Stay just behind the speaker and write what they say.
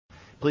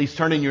Please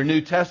turn in your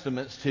New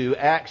Testaments to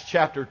Acts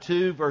chapter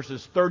 2,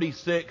 verses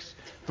 36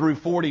 through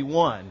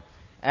 41.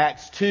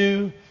 Acts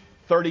 2,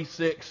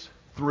 36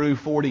 through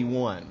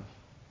 41.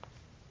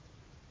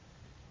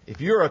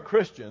 If you're a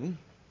Christian,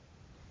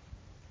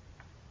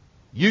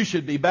 you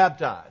should be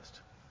baptized.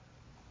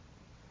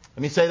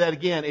 Let me say that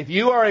again. If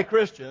you are a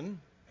Christian,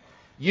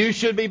 you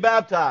should be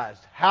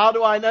baptized. How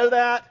do I know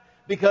that?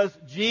 Because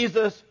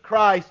Jesus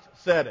Christ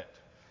said it.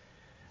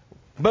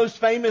 Most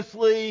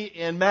famously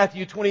in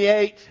Matthew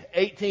 28,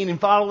 18 and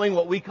following,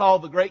 what we call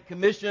the Great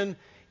Commission.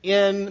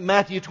 In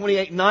Matthew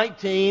 28,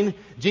 19,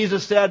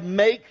 Jesus said,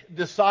 "Make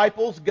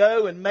disciples,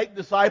 go and make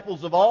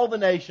disciples of all the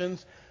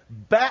nations,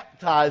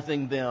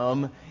 baptizing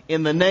them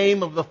in the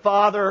name of the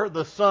Father,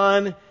 the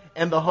Son,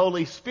 and the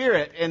Holy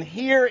Spirit." And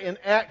here in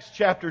Acts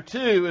chapter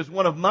 2 is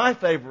one of my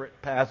favorite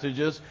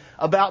passages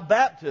about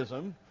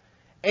baptism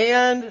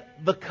and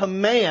the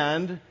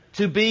command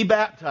to be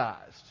baptized.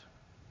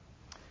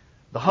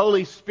 The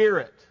Holy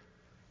Spirit,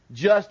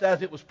 just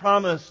as it was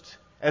promised,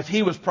 as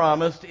He was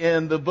promised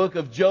in the book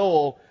of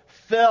Joel,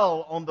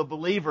 fell on the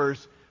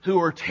believers who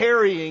were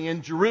tarrying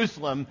in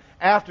Jerusalem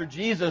after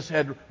Jesus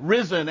had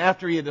risen,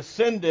 after He had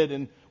ascended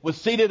and was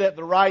seated at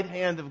the right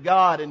hand of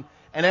God. And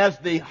as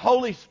the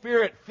Holy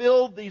Spirit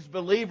filled these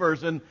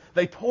believers and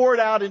they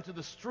poured out into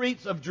the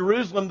streets of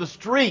Jerusalem, the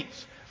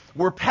streets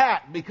were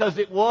packed because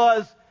it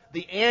was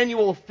the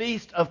annual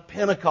feast of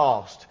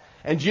Pentecost.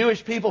 And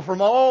Jewish people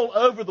from all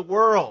over the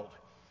world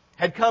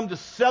had come to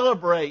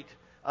celebrate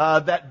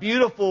that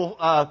beautiful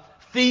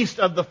feast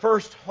of the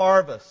first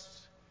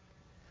harvests.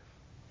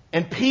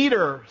 And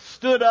Peter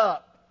stood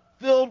up,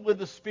 filled with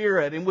the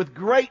Spirit and with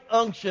great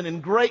unction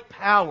and great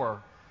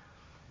power,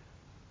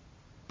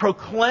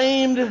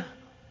 proclaimed,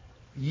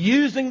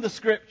 using the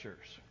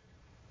Scriptures,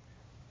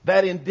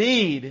 that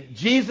indeed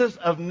Jesus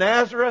of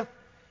Nazareth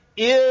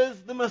is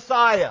the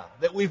Messiah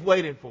that we've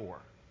waited for.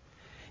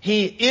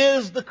 He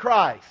is the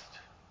Christ.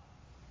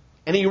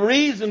 And he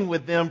reasoned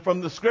with them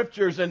from the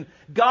Scriptures, and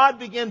God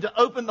began to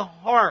open the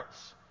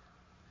hearts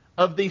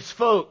of these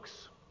folks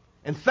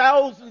and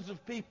thousands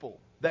of people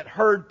that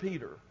heard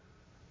Peter.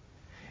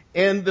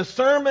 And the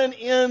sermon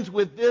ends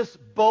with this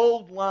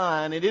bold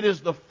line, and it is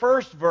the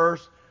first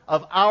verse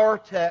of our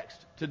text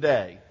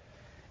today.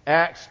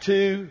 Acts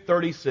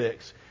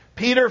 2:36.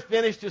 Peter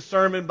finished his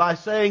sermon by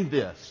saying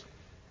this: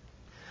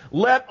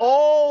 "Let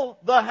all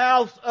the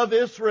house of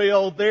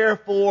Israel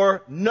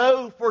therefore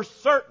know for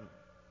certain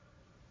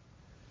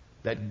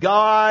that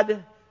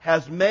God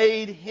has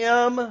made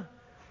Him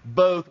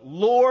both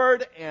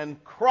Lord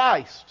and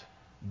Christ,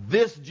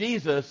 this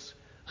Jesus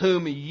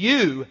whom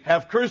you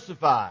have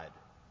crucified."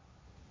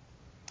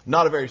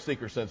 Not a very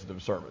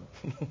seeker-sensitive sermon.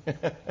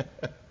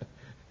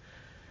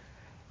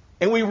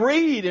 And we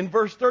read in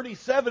verse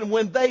 37,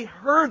 when they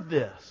heard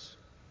this,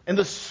 and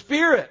the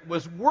Spirit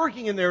was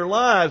working in their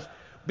lives,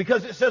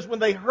 because it says when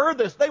they heard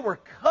this, they were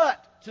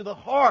cut to the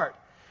heart.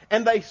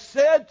 And they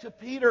said to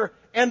Peter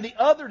and the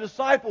other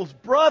disciples,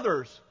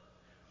 "Brothers,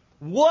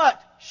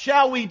 what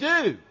shall we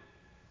do?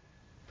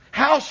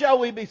 How shall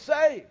we be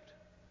saved?"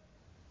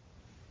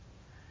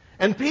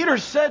 And Peter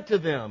said to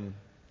them,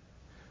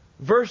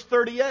 verse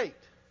 38,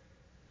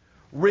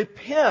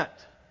 "Repent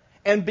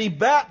and be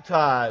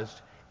baptized,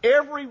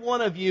 every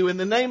one of you, in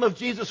the name of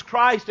Jesus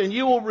Christ, and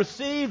you will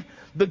receive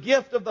the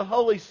gift of the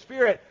Holy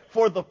Spirit.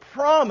 For the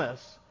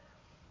promise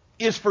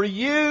is for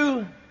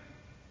you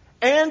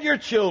and your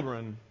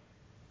children,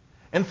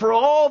 and for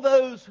all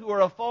those who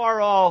are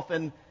afar off,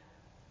 and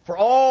for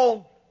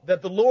all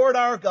that the Lord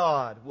our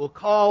God will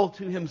call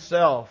to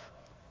Himself."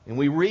 And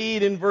we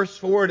read in verse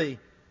 40,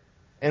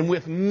 "And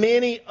with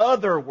many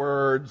other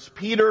words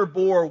Peter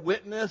bore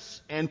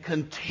witness and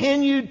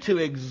continued to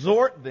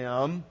exhort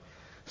them,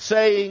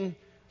 saying,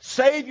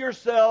 'Save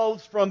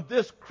yourselves from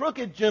this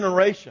crooked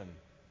generation.'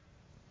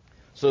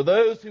 So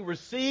those who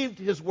received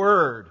His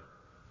word,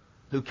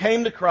 who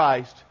came to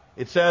Christ,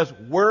 it says,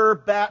 were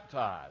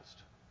baptized.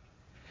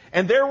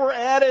 And there were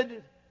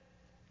added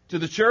to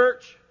the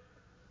church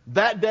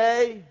that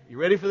day, you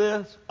ready for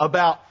this?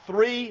 About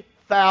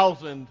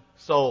 3,000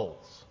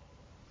 souls.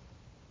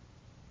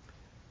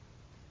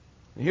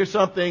 And here's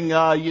something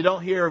you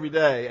don't hear every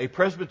day: a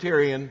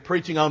Presbyterian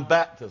preaching on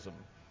baptism.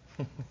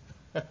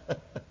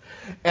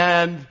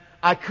 And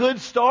I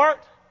could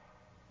start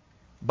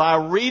by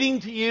reading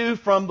to you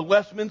from the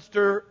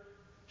Westminster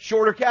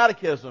Shorter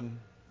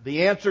Catechism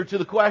the answer to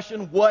the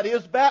question, what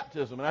is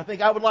baptism? And I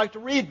think I would like to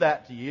read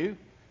that to you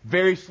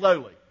very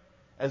slowly,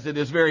 as it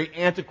is very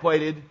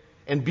antiquated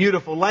and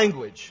beautiful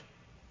language.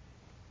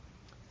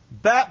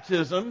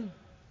 Baptism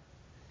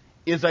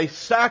is a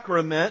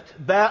sacrament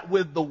that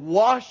with the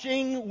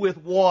washing with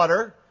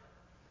water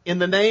in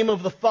the name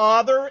of the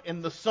Father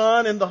and the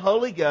Son and the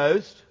Holy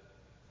Ghost,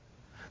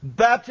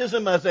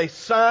 baptism as a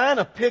sign,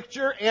 a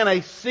picture, and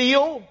a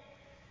seal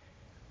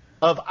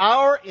of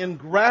our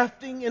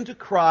engrafting into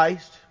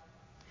Christ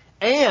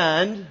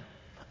and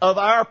of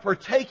our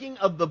partaking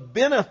of the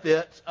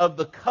benefits of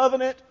the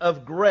covenant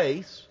of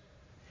grace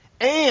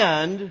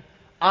and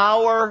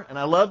our, and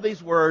I love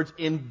these words,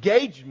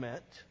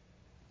 engagement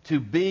to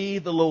be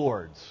the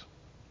Lord's.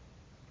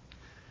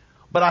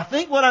 But I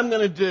think what I'm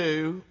going to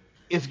do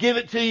is give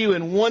it to you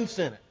in one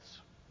sentence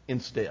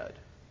instead,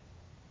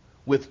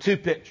 with two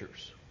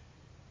pictures.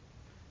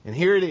 And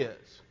here it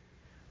is.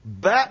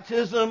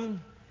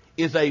 Baptism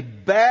is a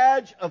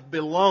badge of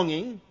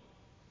belonging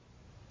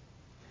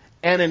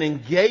and an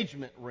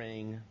engagement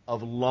ring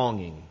of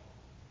longing.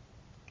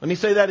 Let me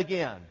say that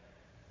again.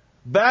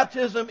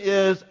 Baptism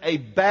is a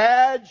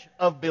badge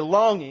of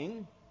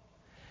belonging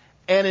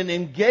and an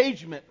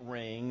engagement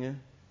ring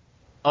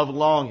of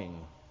longing.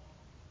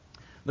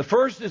 The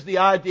first is the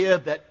idea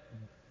that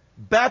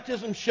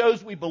baptism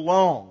shows we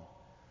belong.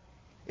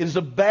 It is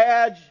a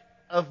badge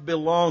of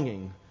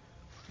belonging.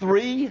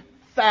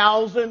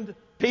 3,000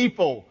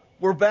 people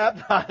were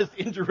baptized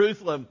in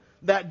Jerusalem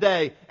that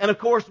day. And of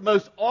course,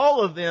 most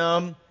all of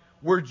them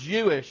were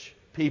Jewish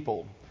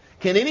people.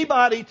 Can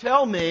anybody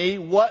tell me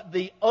what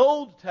the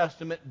Old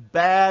Testament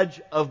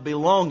badge of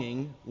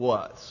belonging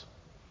was?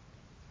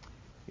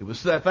 It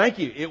was, thank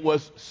you, it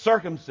was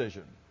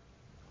circumcision.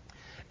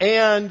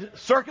 And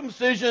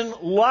circumcision,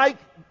 like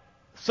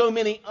so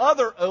many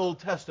other Old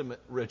Testament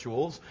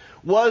rituals,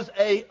 was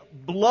a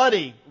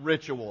bloody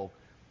ritual.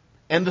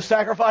 And the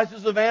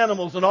sacrifices of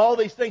animals and all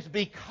these things,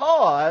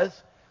 because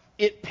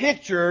it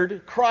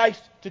pictured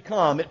Christ to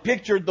come. It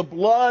pictured the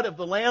blood of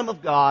the Lamb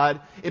of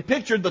God. It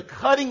pictured the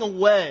cutting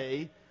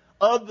away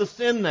of the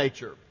sin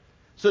nature.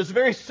 So it's a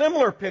very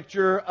similar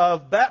picture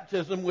of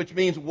baptism, which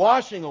means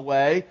washing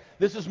away.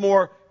 This is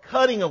more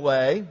cutting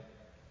away.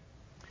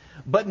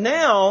 But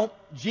now,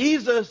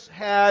 Jesus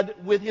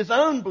had, with His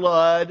own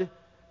blood,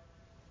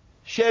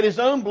 shed His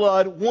own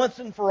blood once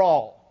and for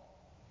all.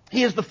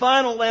 He is the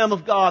final Lamb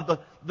of God,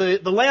 the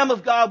Lamb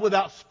of God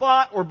without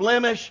spot or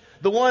blemish,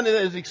 the one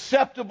that is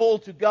acceptable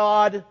to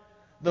God,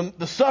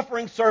 the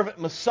suffering servant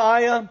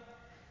Messiah.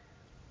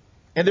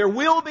 And there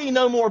will be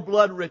no more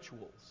blood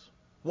rituals.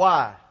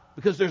 Why?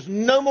 Because there's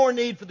no more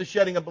need for the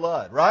shedding of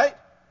blood, right?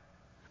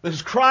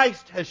 Because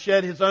Christ has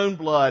shed His own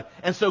blood.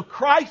 And so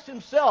Christ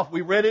Himself,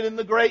 we read it in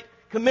the Great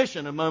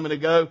Commission a moment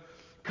ago,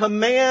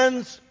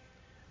 commands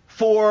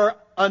for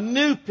a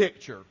new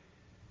picture,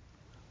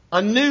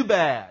 a new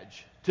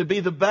badge, to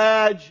be the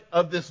badge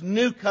of this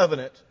new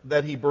covenant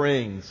that He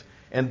brings.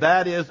 And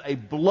that is a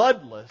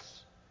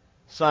bloodless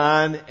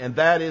sign, and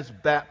that is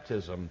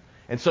baptism.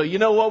 And so you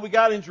know what we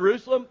got in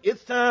Jerusalem?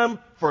 It's time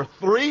for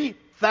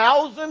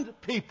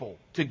 3,000 people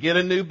to get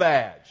a new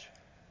badge.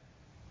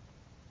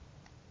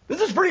 This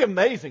is pretty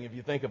amazing if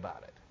you think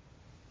about it.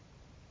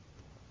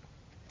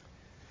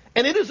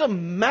 And it is a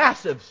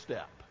massive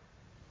step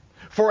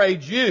for a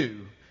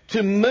Jew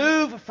to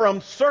move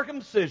from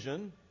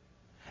circumcision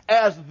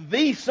as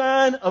the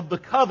sign of the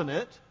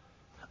covenant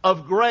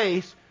of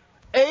grace,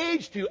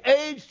 age to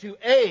age to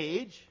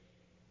age,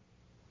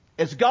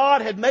 as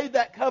God had made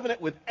that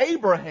covenant with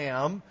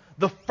Abraham,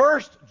 the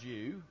first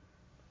Jew.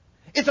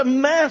 It's a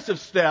massive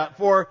step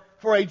for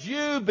a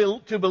Jew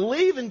to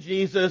believe in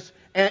Jesus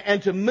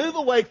and to move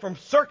away from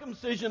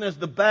circumcision as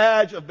the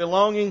badge of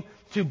belonging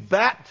to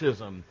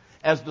baptism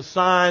as the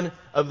sign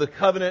of the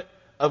covenant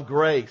of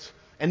grace.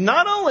 And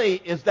not only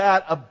is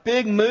that a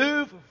big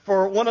move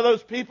for one of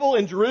those people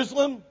in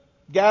Jerusalem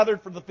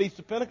gathered for the Feast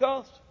of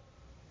Pentecost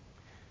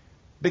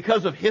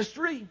because of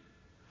history,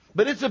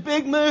 but it's a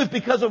big move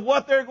because of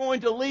what they're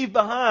going to leave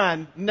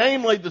behind,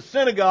 namely the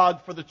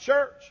synagogue for the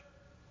church.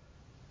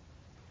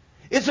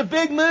 It's a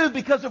big move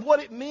because of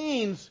what it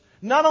means,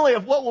 not only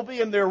of what will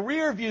be in their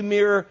rear view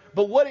mirror,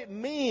 but what it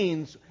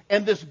means,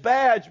 and this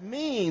badge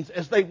means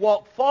as they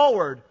walk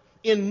forward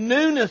in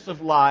newness of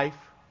life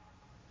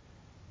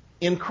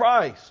in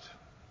Christ.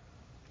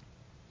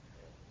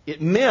 It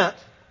meant,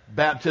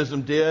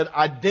 baptism did,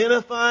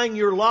 identifying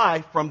your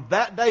life from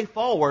that day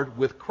forward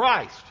with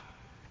Christ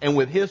and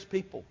with His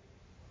people.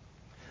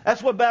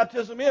 That's what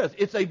baptism is.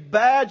 It's a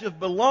badge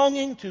of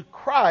belonging to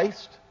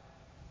Christ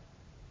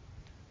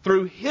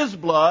through His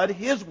blood,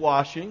 His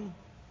washing,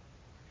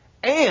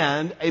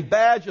 and a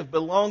badge of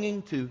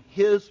belonging to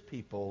His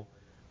people,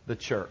 the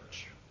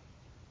church.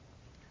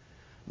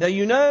 Now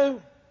you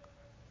know,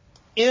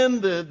 in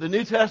the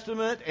New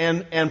Testament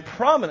and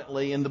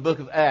prominently in the book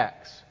of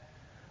Acts,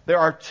 there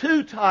are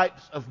two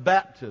types of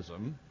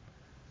baptism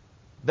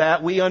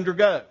that we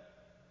undergo.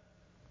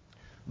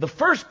 The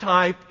first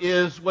type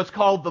is what's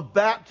called the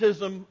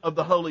baptism of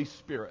the Holy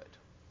Spirit.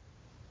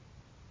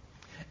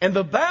 And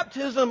the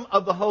baptism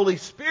of the Holy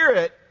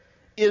Spirit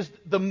is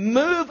the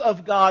move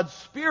of God's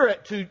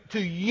Spirit to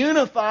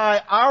unify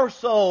our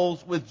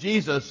souls with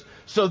Jesus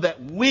so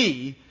that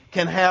we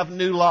can have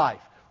new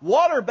life.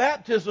 Water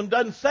baptism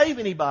doesn't save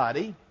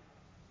anybody.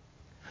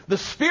 The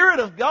Spirit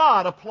of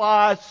God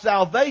applies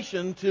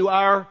salvation to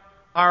our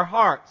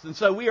hearts. And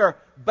so we are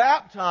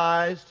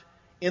baptized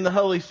in the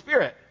Holy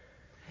Spirit.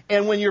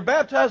 And when you're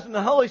baptized in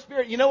the Holy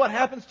Spirit, you know what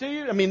happens to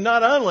you? I mean,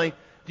 not only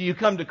do you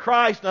come to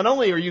Christ, not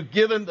only are you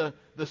given the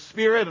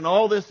Spirit, and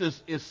all this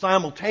is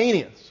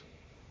simultaneous,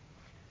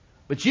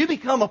 but you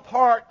become a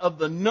part of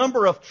the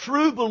number of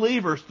true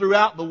believers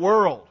throughout the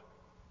world.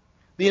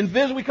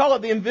 We call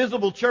it the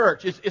invisible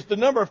church. It's the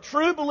number of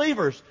true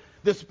believers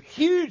this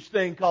huge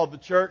thing called the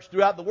church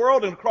throughout the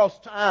world and across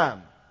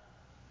time.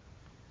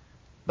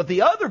 But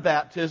the other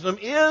baptism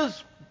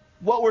is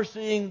what we're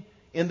seeing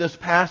in this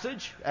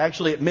passage.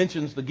 Actually, it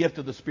mentions the gift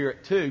of the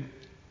Spirit too.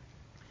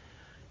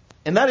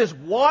 And that is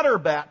water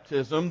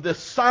baptism, the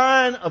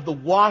sign of the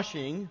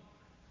washing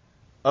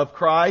of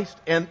Christ.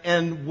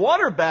 And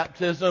water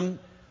baptism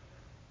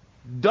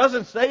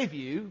doesn't save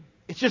you.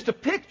 It's just a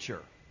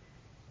picture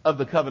of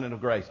the covenant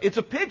of grace. It's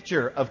a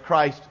picture of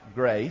Christ's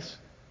grace.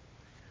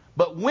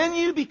 But when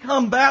you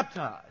become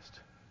baptized,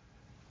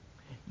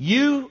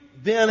 you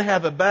then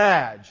have a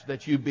badge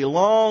that you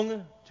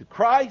belong to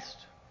Christ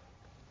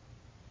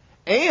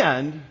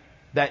and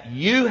that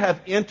you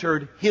have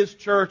entered His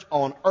church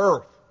on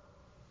earth.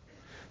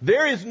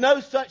 There is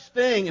no such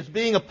thing as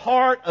being a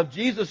part of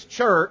Jesus'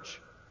 church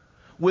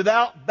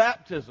without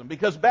baptism,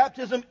 because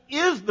baptism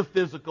is the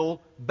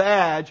physical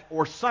badge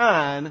or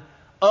sign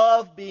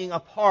of being a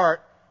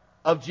part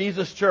of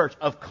Jesus' church,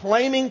 of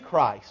claiming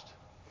Christ,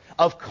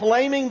 of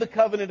claiming the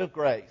covenant of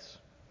grace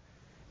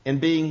and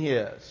being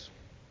His.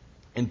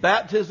 And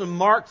baptism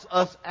marks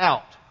us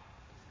out.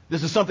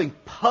 This is something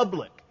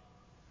public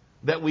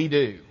that we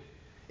do.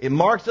 It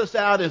marks us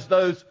out as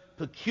those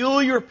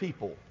peculiar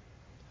people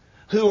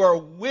who are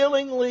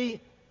willing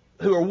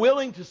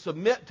to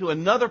submit to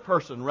another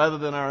person rather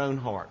than our own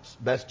hearts.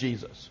 That's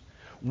Jesus.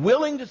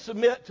 Willing to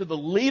submit to the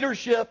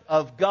leadership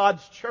of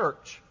God's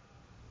church,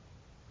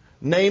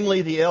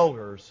 namely the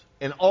elders,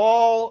 and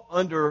all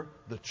under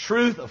the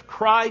truth of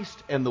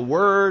Christ and the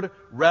Word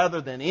rather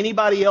than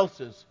anybody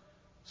else's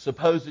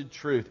supposed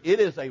truth. It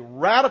is a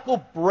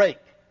radical break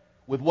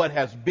with what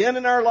has been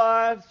in our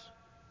lives,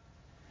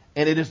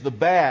 and it is the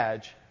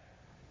badge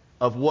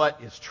of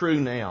what is true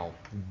now.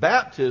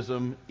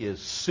 Baptism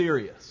is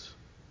serious.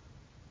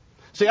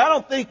 See, I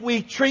don't think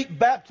we treat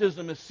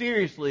baptism as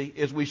seriously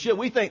as we should.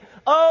 We think,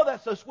 oh,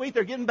 that's so sweet,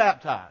 they're getting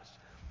baptized.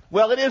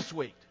 Well, it is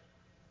sweet.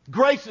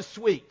 Grace is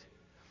sweet.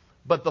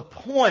 But the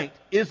point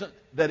isn't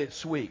that it's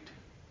sweet.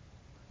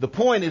 The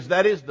point is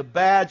that is the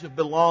badge of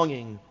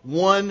belonging,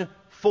 won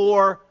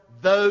for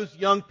those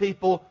young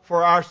people,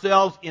 for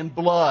ourselves in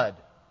blood.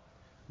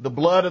 The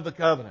blood of the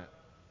covenant.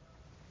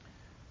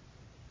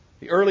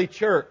 The early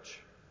church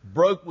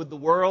broke with the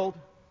world,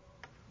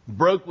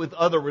 broke with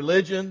other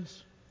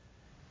religions,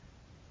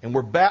 and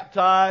were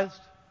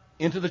baptized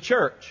into the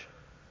church.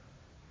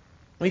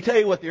 Let me tell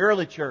you what the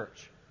early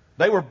church,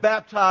 they were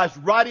baptized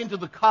right into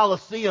the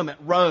Colosseum at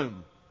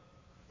Rome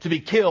to be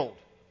killed.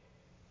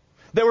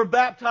 They were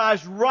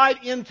baptized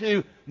right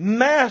into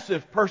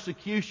massive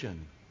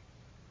persecution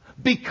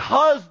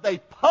because they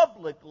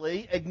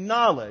publicly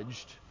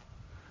acknowledged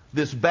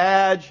this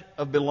badge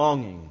of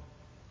belonging.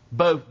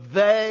 Both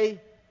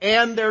they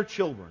and their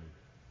children.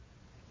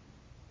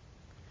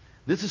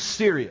 This is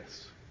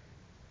serious.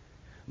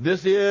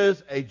 This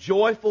is a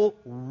joyful,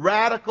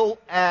 radical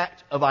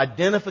act of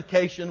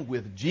identification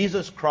with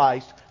Jesus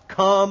Christ,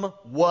 come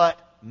what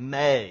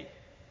may.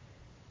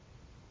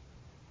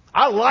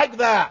 I like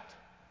that.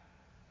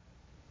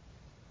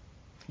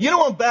 You don't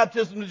want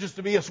baptism just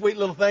to be a sweet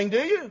little thing, do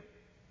you?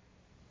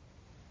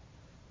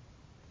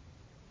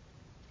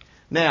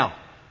 Now,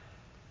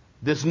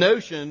 this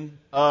notion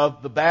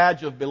of the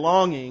badge of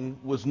belonging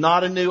was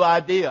not a new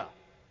idea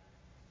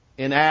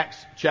in Acts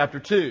chapter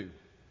 2.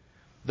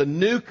 The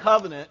new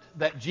covenant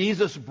that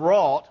Jesus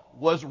brought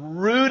was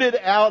rooted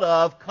out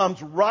of,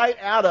 comes right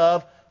out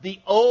of the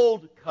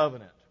old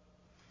covenant.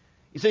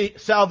 You see,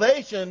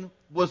 salvation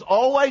was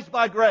always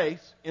by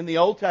grace in the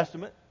Old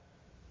Testament.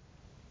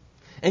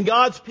 And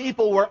God's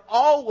people were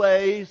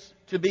always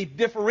to be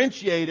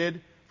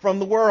differentiated from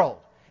the world.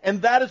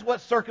 And that is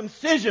what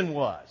circumcision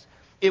was.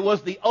 It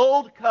was the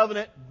old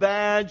covenant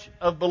badge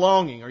of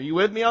belonging. Are you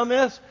with me on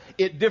this?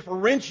 It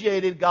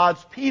differentiated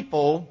God's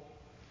people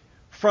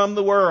from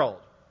the world.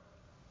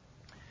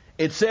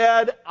 It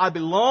said, I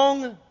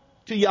belong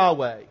to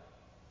Yahweh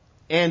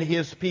and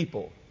His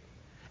people.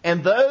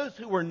 And those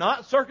who were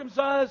not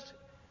circumcised,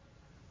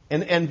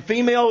 and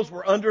females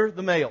were under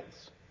the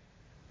males.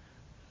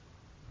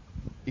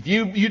 If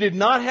you did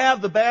not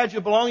have the badge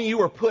of belonging, you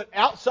were put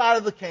outside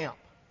of the camp.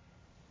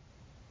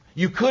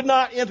 You could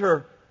not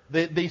enter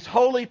these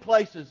holy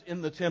places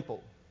in the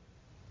temple.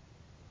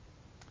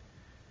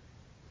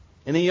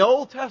 In the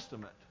Old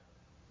Testament,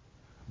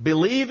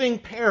 believing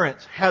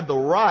parents had the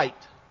right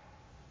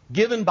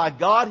given by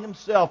God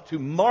Himself to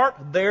mark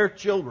their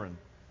children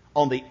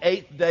on the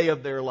 8th day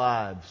of their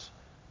lives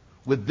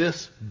with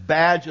this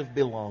badge of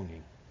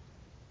belonging.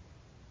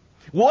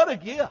 What a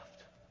gift!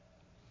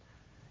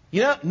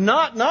 You know,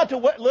 not to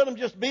let them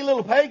just be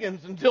little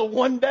pagans until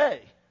one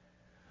day,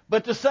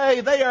 but to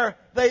say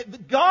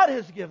God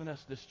has given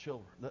us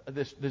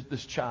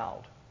this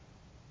child.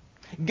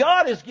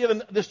 God has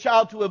given this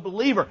child to a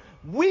believer.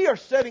 We are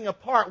setting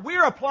apart. We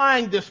are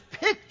applying this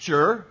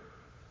picture,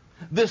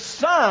 this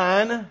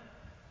sign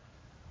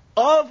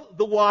of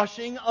the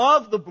washing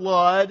of the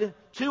blood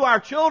to our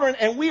children,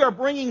 and we are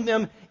bringing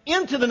them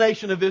into the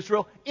nation of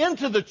Israel,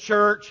 into the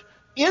church,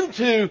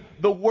 into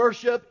the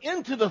worship,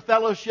 into the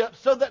fellowship,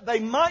 so that they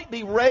might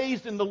be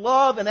raised in the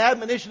love and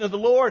admonition of the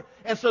Lord,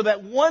 and so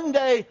that one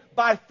day,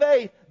 by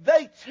faith,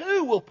 they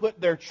too will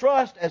put their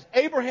trust, as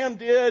Abraham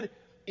did,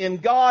 in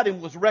God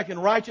and was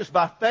reckoned righteous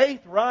by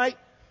faith, right?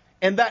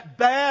 And that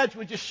badge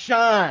would just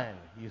shine,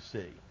 you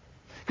see.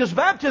 Because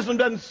baptism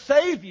doesn't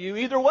save you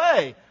either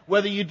way.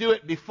 Whether you do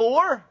it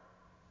before,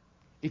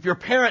 if your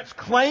parents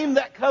claim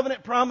that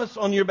covenant promise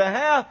on your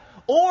behalf,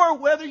 or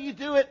whether you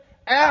do it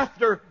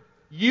after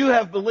you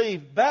have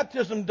believed.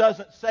 Baptism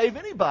doesn't save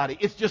anybody.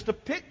 It's just a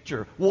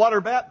picture.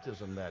 Water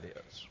baptism, that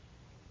is.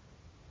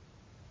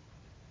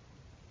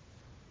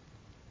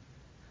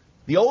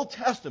 The Old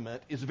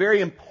Testament is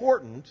very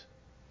important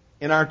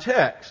in our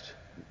text.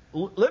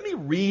 Let me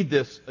read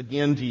this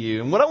again to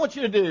you. And what I want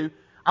you to do,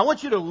 I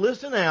want you to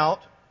listen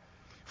out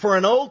for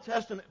an Old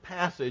Testament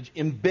passage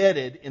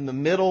embedded in the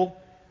middle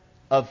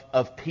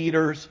of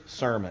Peter's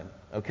sermon.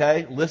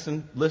 Okay?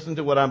 Listen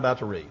to what I'm about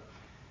to read.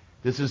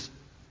 This is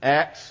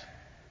Acts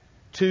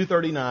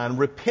 2:39.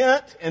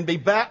 Repent and be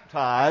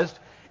baptized,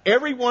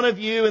 every one of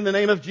you, in the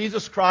name of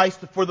Jesus Christ,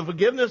 for the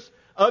forgiveness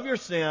of your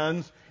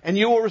sins, and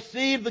you will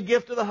receive the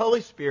gift of the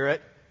Holy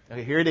Spirit.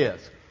 Okay, here it is.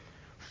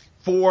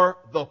 For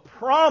the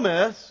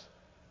promise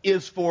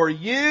is for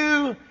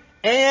you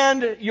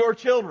and your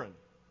children,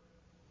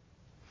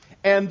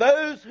 and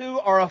those who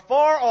are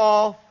afar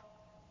off,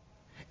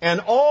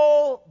 and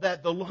all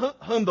that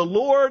whom the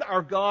Lord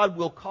our God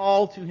will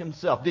call to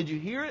Himself. Did you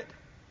hear it?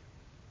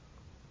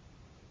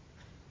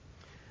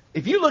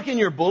 If you look in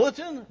your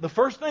bulletin, the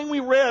first thing we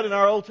read in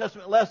our Old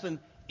Testament lesson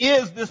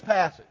is this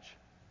passage.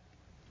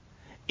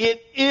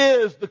 It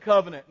is the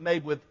covenant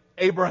made with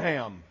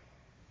Abraham.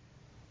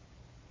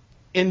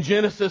 In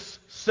Genesis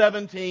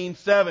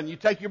 17:7. You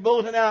take your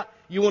bulletin out,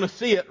 you want to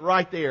see it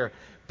right there.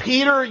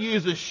 Peter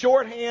uses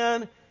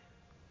shorthand.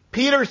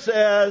 Peter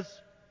says,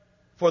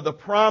 for the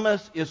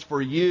promise is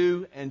for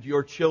you and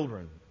your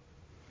children.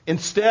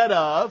 Instead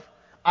of,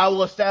 I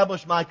will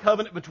establish my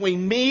covenant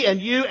between me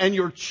and you and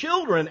your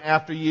children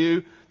after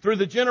you through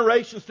the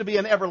generations to be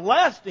an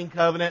everlasting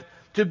covenant,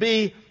 to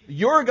be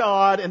your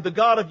God and the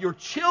God of your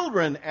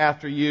children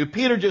after you.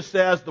 Peter just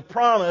says the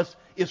promise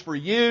is for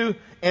you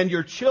and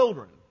your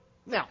children.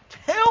 Now,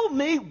 tell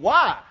me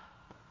why.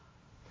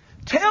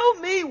 Tell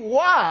me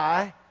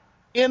why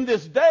in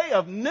this day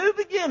of new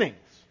beginnings,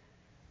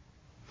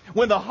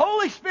 when the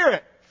Holy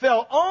Spirit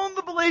fell on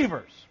the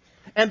believers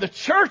and the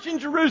church in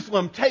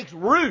Jerusalem takes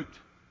root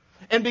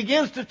and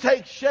begins to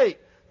take shape,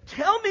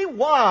 tell me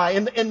why,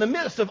 in the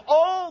midst of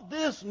all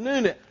this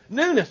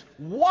newness,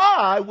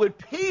 why would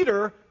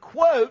Peter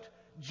quote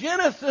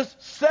Genesis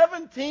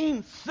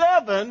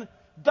 17:7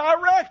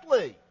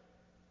 directly?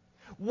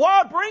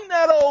 Why bring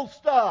that old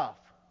stuff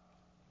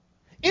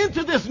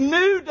into this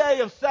new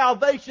day of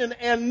salvation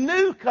and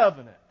new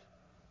covenant?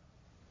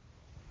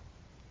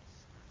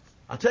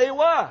 I'll tell you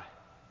why.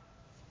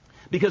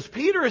 Because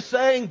Peter is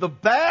saying the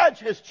badge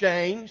has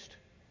changed.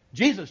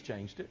 Jesus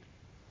changed it.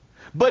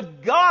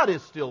 But God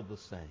is still the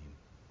same.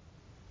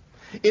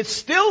 It's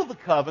still the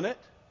covenant,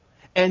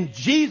 and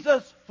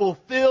Jesus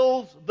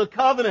fulfills the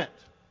covenant.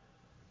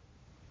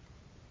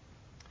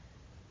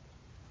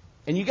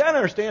 And you got to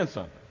understand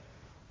something.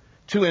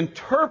 To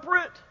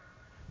interpret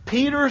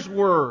Peter's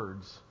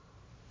words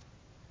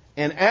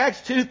in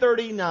Acts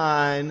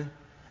 2:39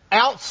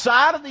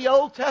 outside of the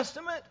Old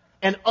Testament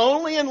and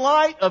only in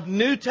light of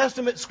New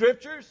Testament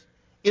scriptures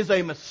is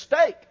a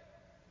mistake.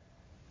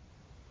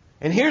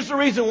 And here's the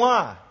reason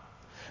why.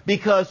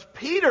 Because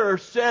Peter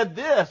said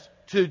this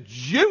to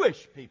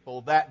Jewish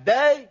people that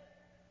day,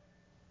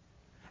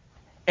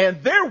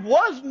 and there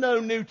was no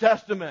New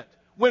Testament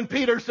when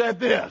Peter said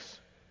this.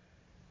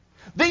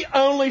 The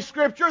only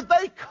scripture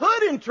they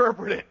could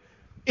interpret it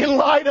in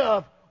light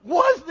of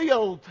was the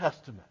Old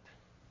Testament.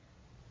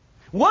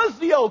 Was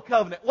the Old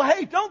Covenant. Well,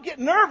 hey, don't get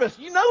nervous.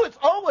 You know it's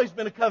always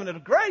been a covenant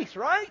of grace,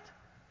 right?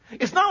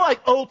 It's not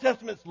like Old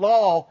Testament's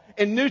law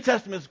and New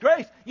Testament's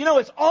grace. You know,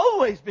 it's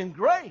always been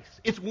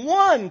grace. It's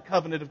one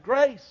covenant of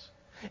grace.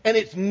 And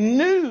it's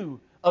new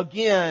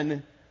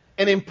again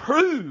and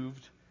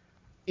improved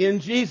in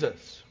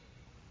Jesus.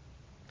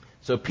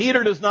 So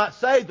Peter does not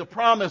say the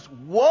promise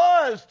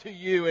was to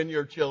you and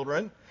your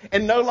children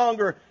and no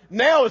longer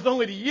now is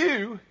only to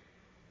you.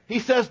 He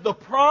says the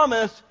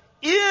promise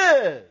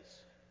is,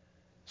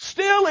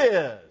 still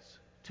is,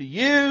 to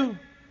you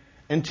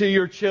and to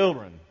your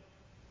children.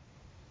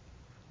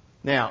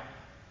 Now,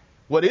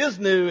 what is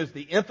new is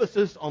the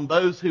emphasis on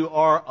those who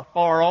are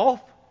afar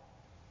off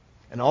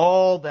and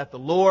all that the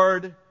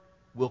Lord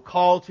will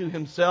call to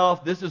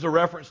Himself. This is a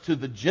reference to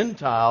the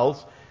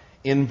Gentiles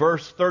in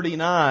verse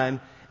 39.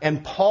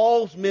 And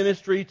Paul's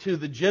ministry to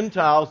the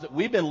Gentiles that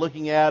we've been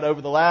looking at over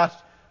the last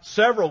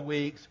several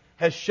weeks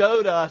has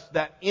showed us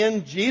that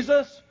in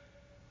Jesus,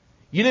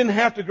 you didn't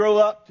have to grow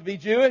up to be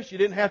Jewish. You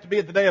didn't have to be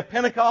at the day of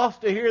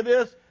Pentecost to hear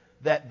this.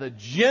 That the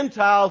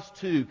Gentiles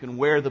too can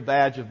wear the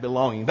badge of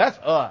belonging. That's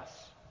us.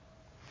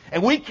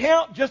 And we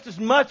count just as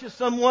much as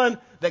someone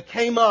that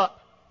came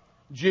up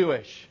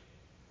Jewish.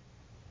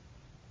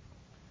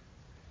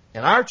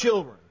 And our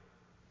children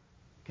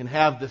can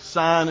have this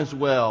sign as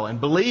well. And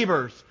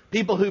believers,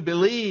 people who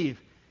believe,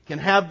 can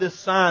have this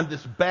sign,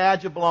 this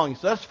badge of belonging.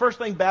 So that's the first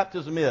thing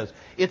baptism is.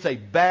 It's a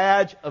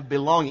badge of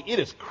belonging. It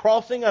is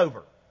crossing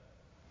over,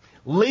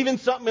 leaving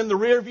something in the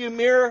rearview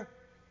mirror,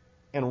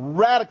 and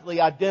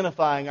radically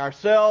identifying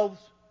ourselves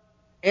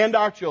and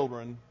our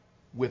children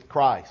with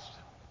Christ.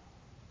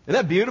 Isn't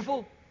that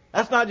beautiful?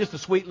 That's not just a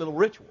sweet little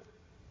ritual.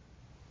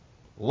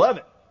 Love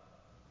it.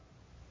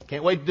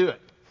 Can't wait to do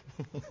it.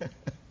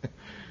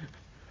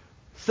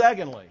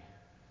 Secondly,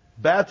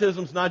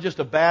 baptism's not just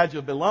a badge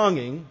of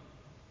belonging.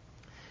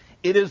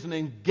 It is an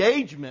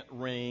engagement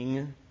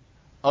ring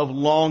of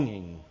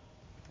longing.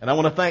 And I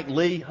want to thank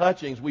Lee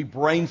Hutchings. We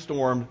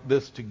brainstormed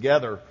this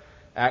together,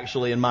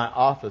 actually, in my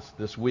office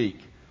this week.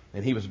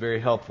 And he was very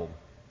helpful.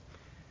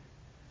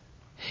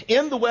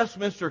 In the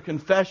Westminster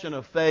Confession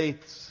of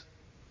Faith's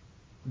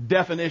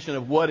definition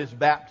of what is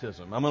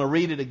baptism, I'm going to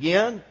read it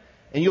again,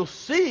 and you'll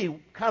see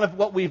kind of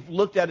what we've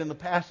looked at in the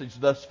passage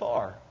thus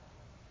far.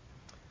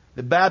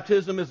 That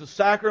baptism is a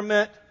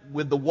sacrament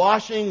with the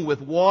washing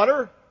with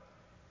water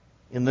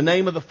in the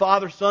name of the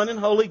Father, Son, and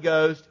Holy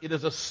Ghost. It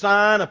is a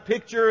sign, a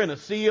picture, and a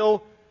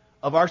seal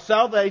of our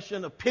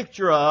salvation, a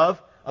picture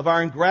of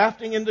our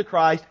engrafting into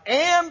Christ,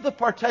 and the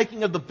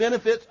partaking of the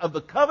benefits of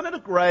the covenant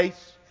of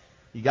grace.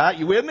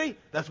 You with me?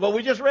 That's what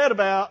we just read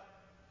about.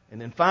 And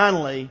then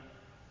finally,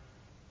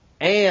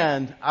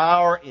 and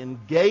our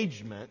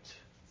engagement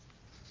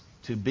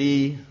to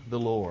be the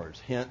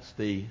Lord's. Hence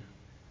the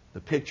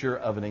picture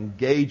of an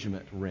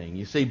engagement ring.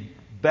 You see,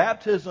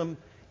 baptism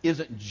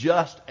isn't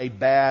just a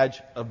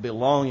badge of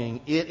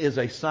belonging. It is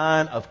a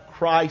sign of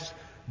Christ's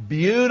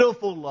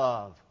beautiful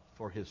love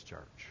for His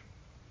church.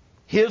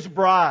 His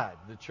bride,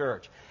 the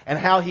church. And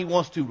how He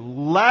wants to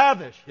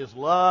lavish His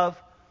love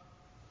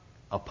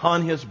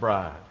upon His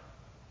bride.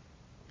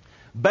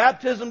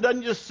 Baptism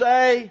doesn't just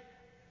say,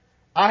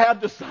 I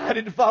have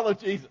decided to follow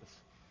Jesus.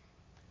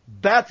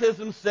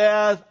 Baptism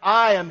says,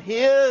 I am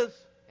His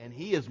and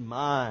He is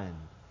mine.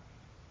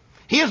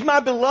 He is my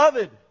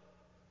beloved,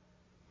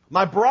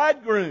 my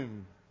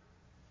bridegroom.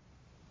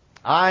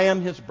 I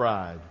am His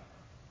bride.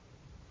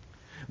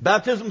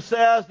 Baptism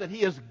says that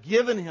He has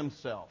given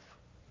Himself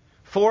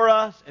for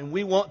us, and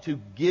we want to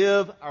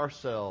give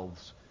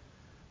ourselves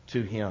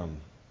to Him.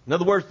 In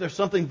other words, there's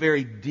something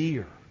very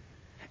dear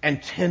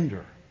and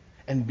tender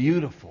and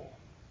beautiful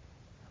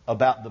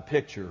about the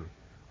picture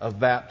of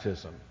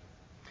baptism.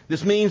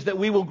 This means that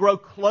we will grow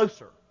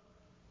closer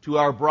to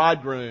our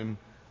bridegroom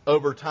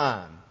over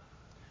time.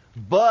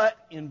 But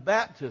in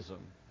baptism,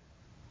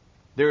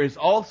 there is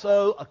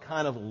also a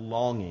kind of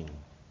longing.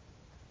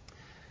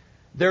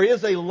 There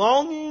is a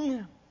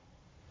longing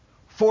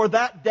for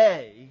that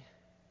day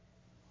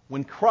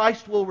when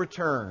Christ will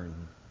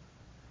return.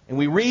 And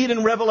we read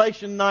in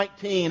Revelation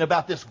 19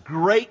 about this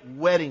great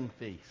wedding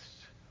feast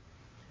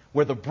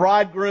where the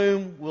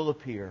bridegroom will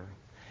appear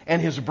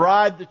and his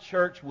bride, the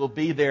church, will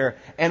be there,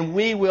 and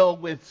we will,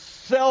 with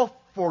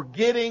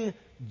self-forgetting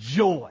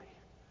joy,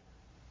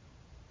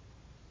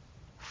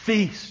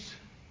 feast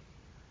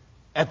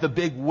at the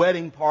big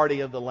wedding party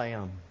of the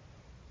Lamb.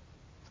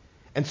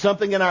 And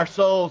something in our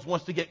souls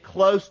wants to get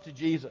close to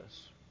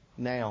Jesus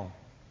now.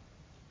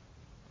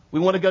 We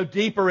want to go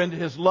deeper into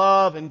His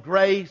love and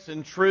grace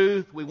and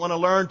truth. We want to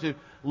learn to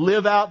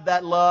live out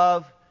that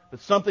love. But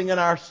something in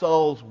our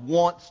souls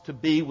wants to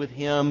be with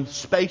Him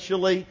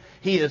spatially.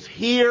 He is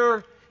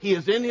here. He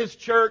is in His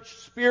church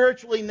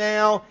spiritually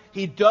now.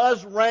 He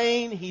does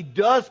reign. He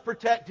does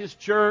protect His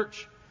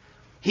church.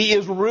 He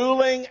is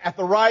ruling at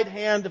the right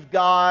hand of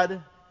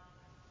God.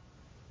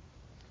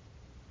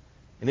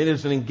 And it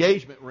is an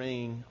engagement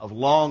ring of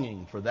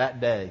longing for that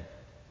day.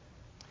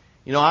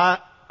 You know,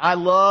 I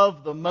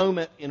love the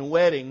moment in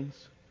weddings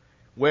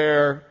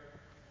where,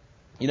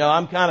 you know,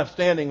 I'm kind of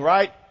standing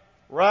right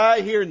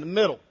here in the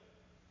middle.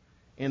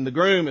 And the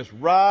groom is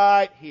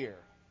right here.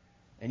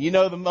 And you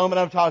know the moment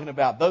I'm talking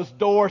about. Those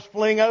doors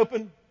fling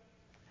open.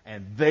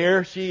 And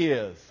there she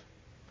is.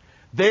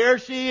 There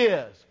she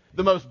is.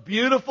 The most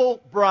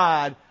beautiful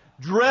bride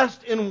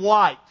dressed in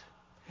white.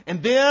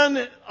 And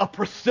then a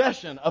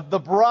procession of the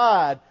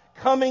bride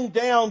coming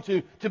down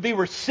to be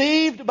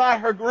received by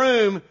her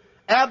groom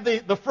at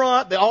the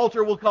front, the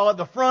altar, we'll call it,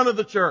 the front of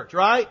the church,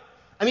 right?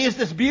 I mean, it's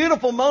this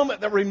beautiful moment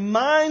that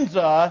reminds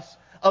us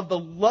of the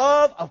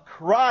love of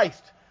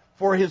Christ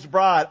for His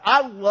bride.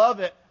 I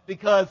love it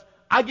because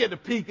I get to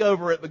peek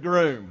over at the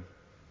groom.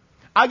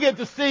 I get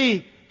to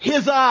see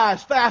his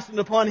eyes fastened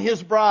upon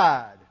his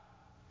bride.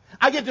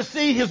 I get to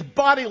see his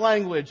body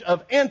language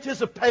of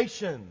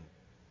anticipation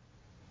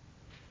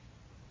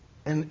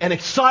and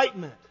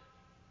excitement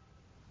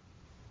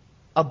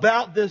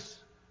about this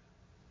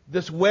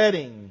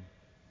wedding.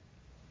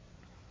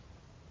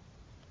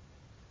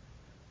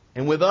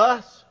 And with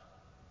us,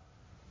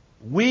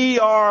 we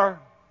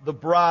are the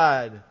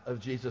bride of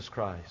Jesus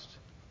Christ.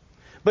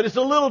 But it's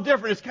a little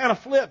different. It's kind of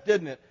flipped,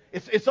 isn't it?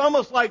 It's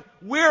almost like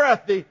we're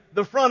at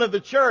the front of the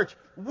church,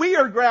 We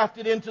are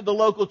grafted into the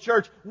local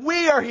church.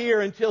 We are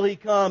here until He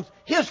comes.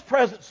 His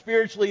presence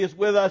spiritually is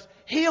with us.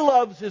 He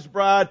loves His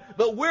bride,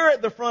 but we're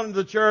at the front of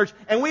the church,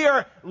 and we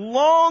are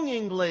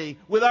longingly,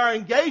 with our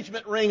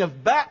engagement ring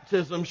of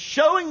baptism,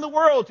 showing the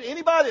world to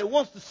anybody that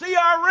wants to see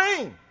our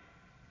ring.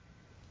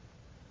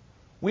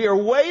 We are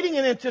waiting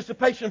in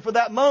anticipation for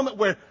that moment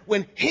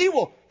when He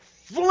will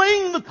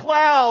fling the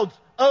clouds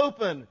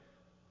open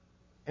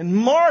and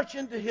march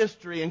into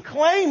history and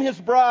claim His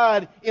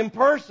bride in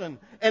person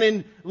and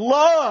in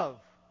love.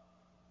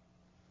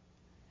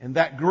 And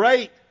that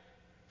great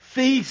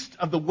feast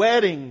of the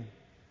wedding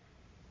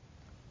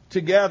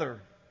together.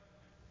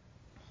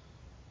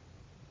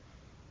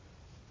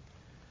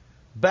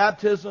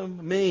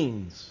 Baptism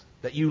means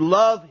that you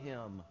love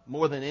Him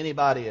more than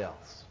anybody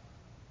else.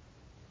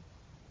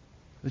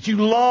 That you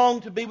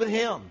long to be with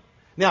Him.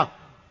 Now,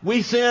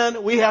 we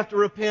sin, we have to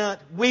repent,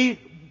 we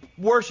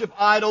worship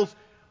idols.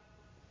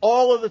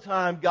 All of the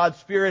time, God's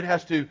Spirit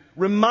has to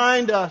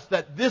remind us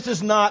that this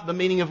is not the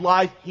meaning of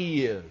life.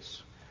 He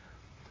is.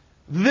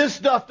 This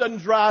stuff doesn't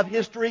drive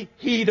history.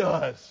 He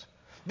does.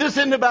 This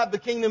isn't about the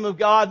kingdom of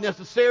God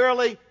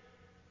necessarily.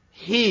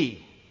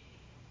 He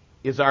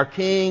is our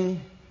King,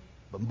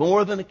 but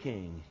more than a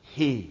king,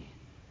 He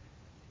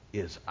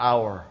is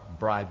our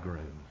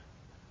bridegroom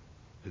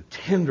who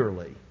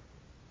tenderly,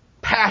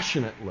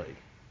 passionately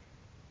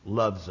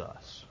loves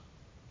us.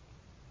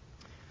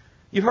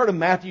 You've heard of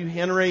Matthew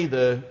Henry,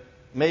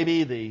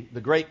 maybe the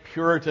great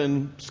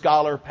Puritan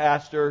scholar,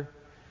 pastor.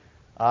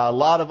 A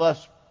lot of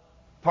us,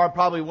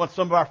 probably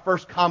some of our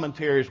first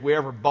commentaries we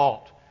ever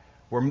bought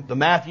were the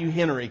Matthew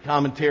Henry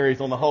commentaries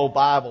on the whole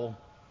Bible.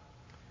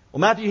 Well,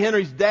 Matthew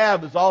Henry's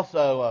dad was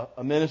also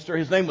a minister.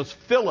 His name was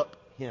Philip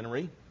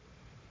Henry.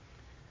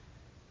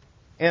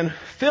 And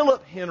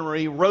Philip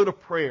Henry wrote a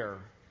prayer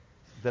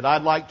that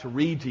I'd like to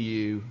read to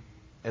you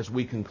as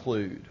we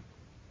conclude.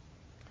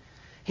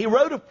 He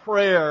wrote a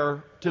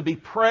prayer to be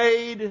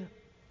prayed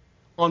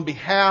on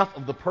behalf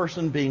of the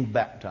person being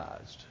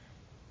baptized.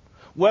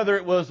 Whether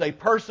it was a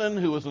person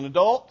who was an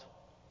adult,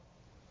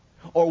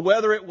 or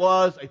whether it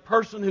was a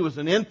person who was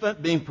an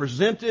infant being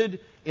presented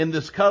in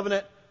this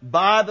covenant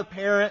by the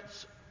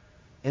parents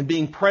and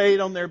being prayed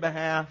on their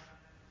behalf.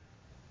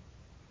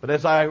 But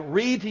as I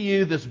read to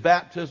you this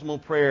baptismal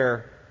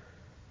prayer,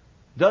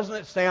 doesn't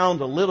it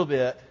sound a little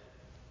bit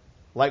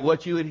like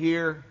what you would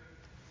hear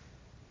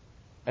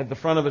at the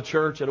front of a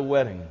church at a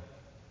wedding?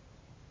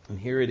 And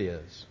here it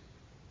is.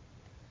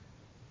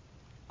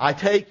 I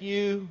take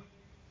you,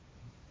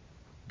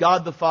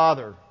 God the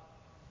Father,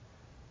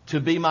 to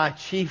be my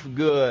chief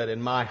good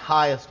and my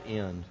highest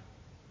end.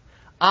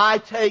 I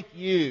take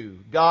you,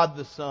 God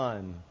the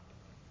Son,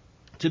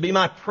 to be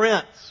my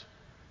Prince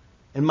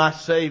and my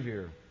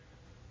Savior.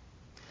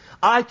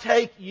 I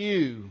take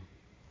you,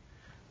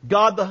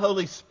 God the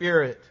Holy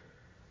Spirit,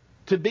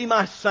 to be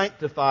my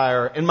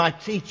sanctifier and my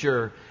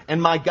teacher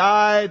and my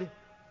guide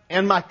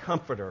and my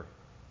comforter.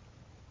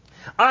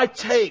 I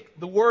take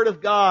the Word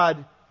of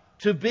God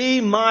to be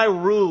my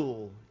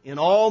rule in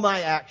all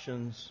my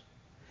actions,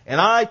 and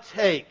I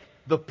take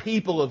the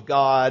people of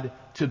God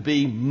to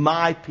be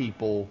my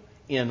people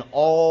in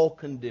all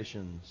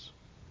conditions.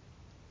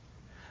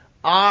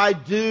 I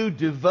do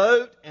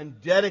devote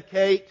and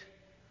dedicate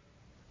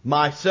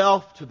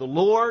myself to the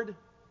Lord,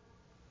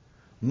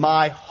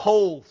 my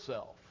whole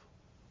self.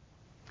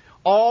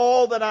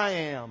 All that I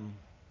am,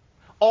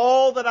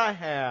 all that I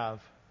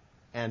have,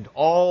 and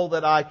all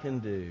that I can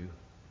do.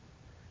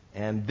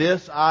 And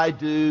this I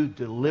do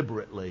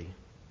deliberately,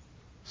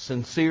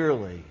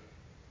 sincerely,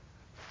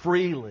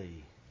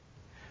 freely,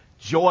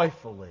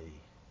 joyfully,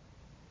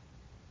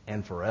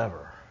 and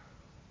forever.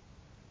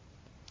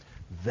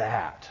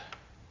 That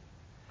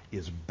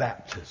is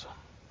baptism.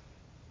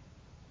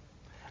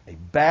 A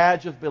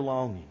badge of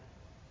belonging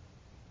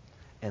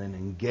and an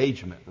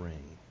engagement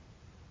ring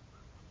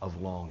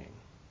of longing.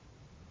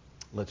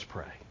 Let's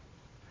pray.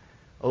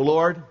 Oh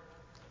Lord,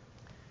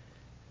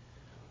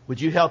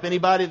 would you help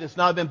anybody that's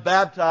not been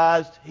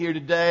baptized here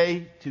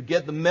today to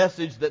get the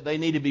message that they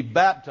need to be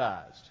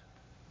baptized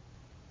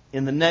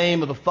in the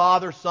name of the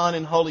Father, Son,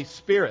 and Holy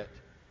Spirit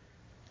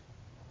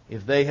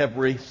if they have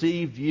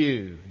received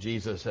you,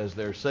 Jesus, as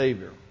their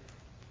Savior.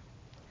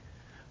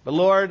 But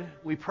Lord,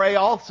 we pray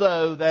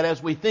also that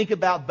as we think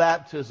about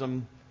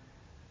baptism,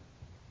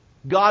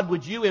 God,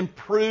 would you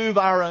improve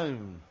our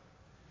own?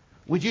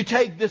 Would you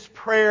take this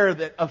prayer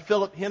of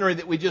Philip Henry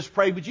that we just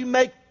prayed, would you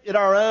make it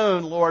our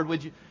own, Lord?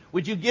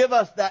 Would you give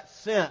us that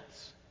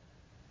sense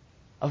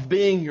of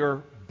being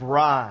your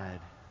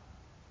bride?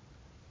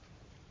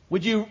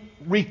 Would you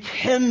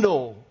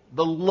rekindle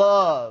the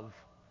love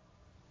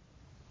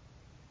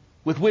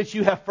with which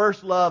you have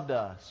first loved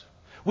us?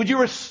 Would you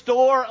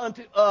restore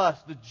unto us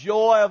the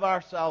joy of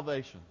our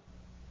salvation?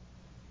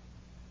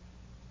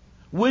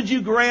 Would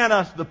you grant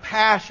us the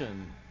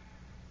passion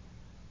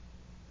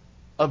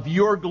of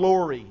your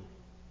glory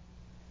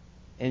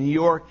and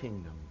your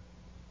kingdom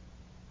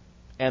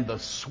and the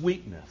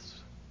sweetness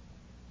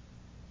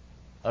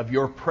of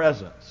your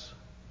presence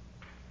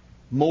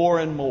more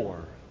and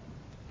more,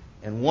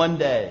 and one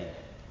day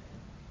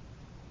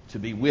to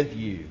be with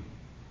you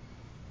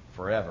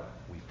forever.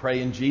 We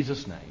pray in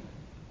Jesus' name.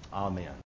 Amen.